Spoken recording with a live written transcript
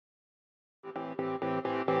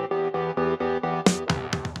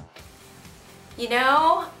You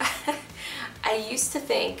know, I used to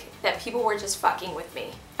think that people were just fucking with me.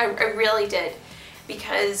 I really did,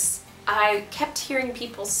 because I kept hearing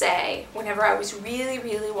people say, whenever I was really,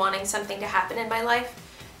 really wanting something to happen in my life,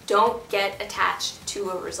 don't get attached to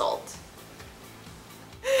a result.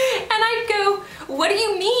 And I'd go, what do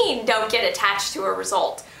you mean, don't get attached to a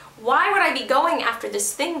result? Why would I be going after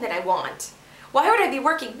this thing that I want? Why would I be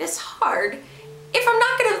working this hard if I'm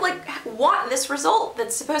not gonna want this result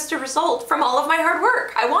that's supposed to result from all of my hard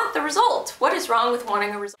work? I want the result. What is wrong with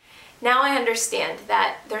wanting a result? Now I understand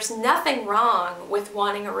that there's nothing wrong with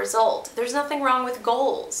wanting a result. There's nothing wrong with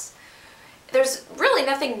goals. There's really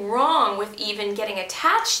nothing wrong with even getting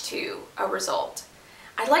attached to a result.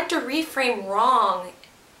 I'd like to reframe wrong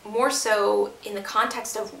more so in the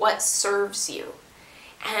context of what serves you.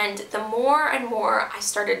 And the more and more I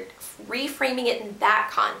started reframing it in that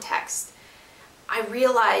context, I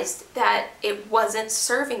realized that it wasn't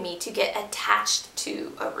serving me to get attached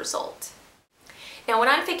to a result. Now, when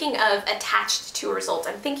I'm thinking of attached to a result,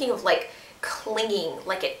 I'm thinking of clinging,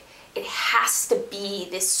 it has to be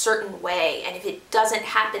this certain way, and if it doesn't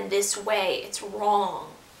happen this way, it's wrong.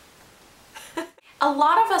 A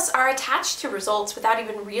lot of us are attached to results without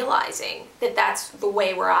even realizing that that's the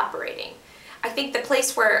way we're operating. I think the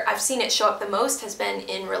place where I've seen it show up the most has been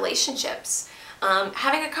in relationships.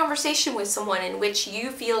 Having a conversation with someone in which you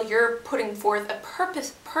feel you're putting forth a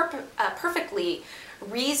perfectly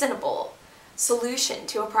reasonable solution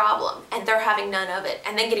to a problem, and they're having none of it,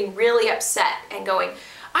 and then getting really upset and going,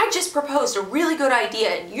 I just proposed a really good idea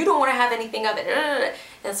and you don't want to have anything of it. And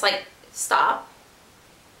it's like, stop,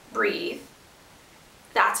 breathe.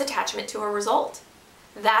 That's attachment to a result.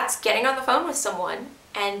 That's getting on the phone with someone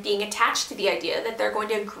and being attached to the idea that they're going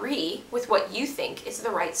to agree with what you think is the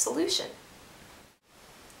right solution.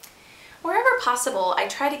 Wherever possible, I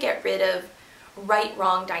try to get rid of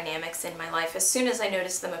right-wrong dynamics in my life as soon as I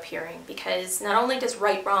notice them appearing, because not only does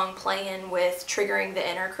right-wrong play in with triggering the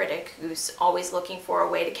inner critic who's always looking for a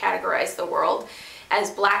way to categorize the world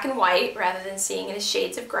as black and white rather than seeing it as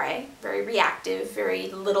shades of gray, very reactive, very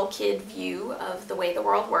little kid view of the way the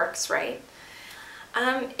world works, right?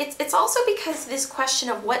 It's also because this question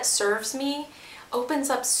of what serves me opens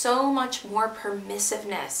up so much more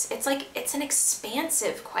permissiveness. It's an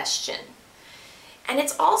expansive question. And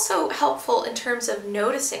it's also helpful in terms of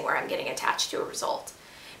noticing where I'm getting attached to a result.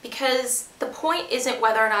 Because the point isn't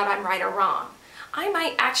whether or not I'm right or wrong. I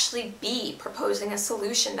might actually be proposing a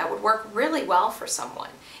solution that would work really well for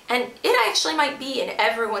someone. And it actually might be in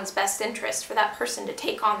everyone's best interest for that person to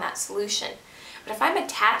take on that solution. But if I'm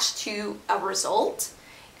attached to a result,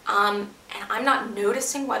 and I'm not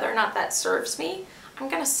noticing whether or not that serves me, I'm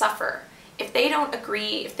going to suffer. If they don't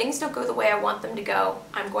agree, if things don't go the way I want them to go,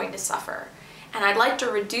 I'm going to suffer. And I'd like to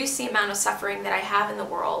reduce the amount of suffering that I have in the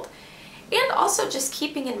world. And also just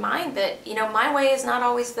keeping in mind that, my way is not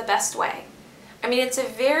always the best way. I mean, it's a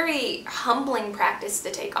very humbling practice to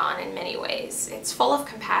take on in many ways. It's full of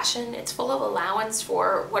compassion, it's full of allowance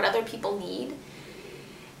for what other people need.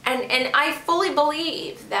 And I fully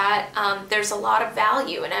believe that there's a lot of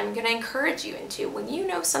value, and I'm going to encourage you into, when you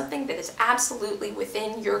know something that is absolutely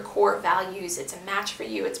within your core values, it's a match for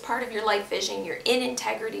you, it's part of your life vision, you're in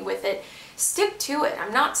integrity with it, stick to it.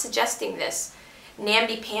 I'm not suggesting this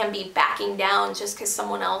namby-pamby backing down just because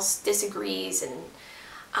someone else disagrees. And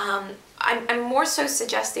I'm more so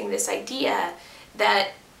suggesting this idea that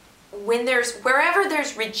wherever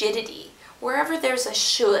there's rigidity, wherever there's a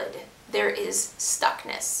should, there is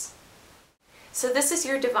stuckness. So this is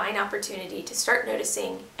your divine opportunity to start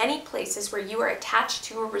noticing any places where you are attached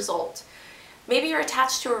to a result. Maybe you're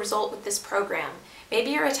attached to a result with this program.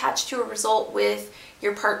 Maybe you're attached to a result with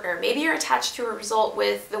your partner. Maybe you're attached to a result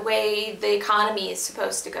with the way the economy is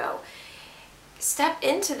supposed to go. Step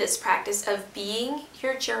into this practice of being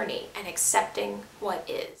your journey and accepting what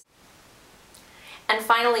is. And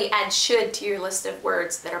finally, add should to your list of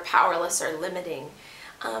words that are powerless or limiting.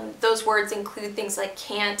 Those words include things like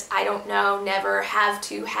can't, I don't know, never, have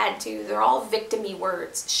to, had to. They're all victim-y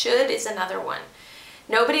words. Should is another one.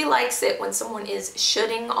 Nobody likes it when someone is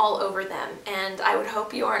shoulding all over them, and I would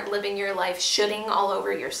hope you aren't living your life shoulding all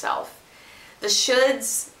over yourself. The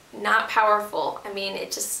shoulds, not powerful. I mean,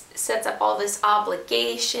 it just sets up all this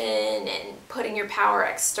obligation and putting your power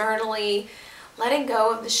externally, letting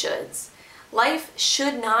go of the shoulds. Life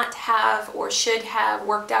should not have or should have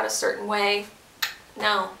worked out a certain way.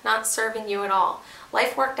 No, not serving you at all.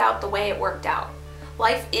 Life worked out the way it worked out.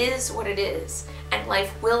 Life is what it is, and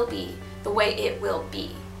life will be the way it will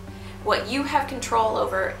be. What you have control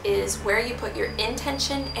over is where you put your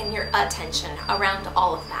intention and your attention around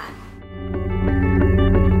all of that.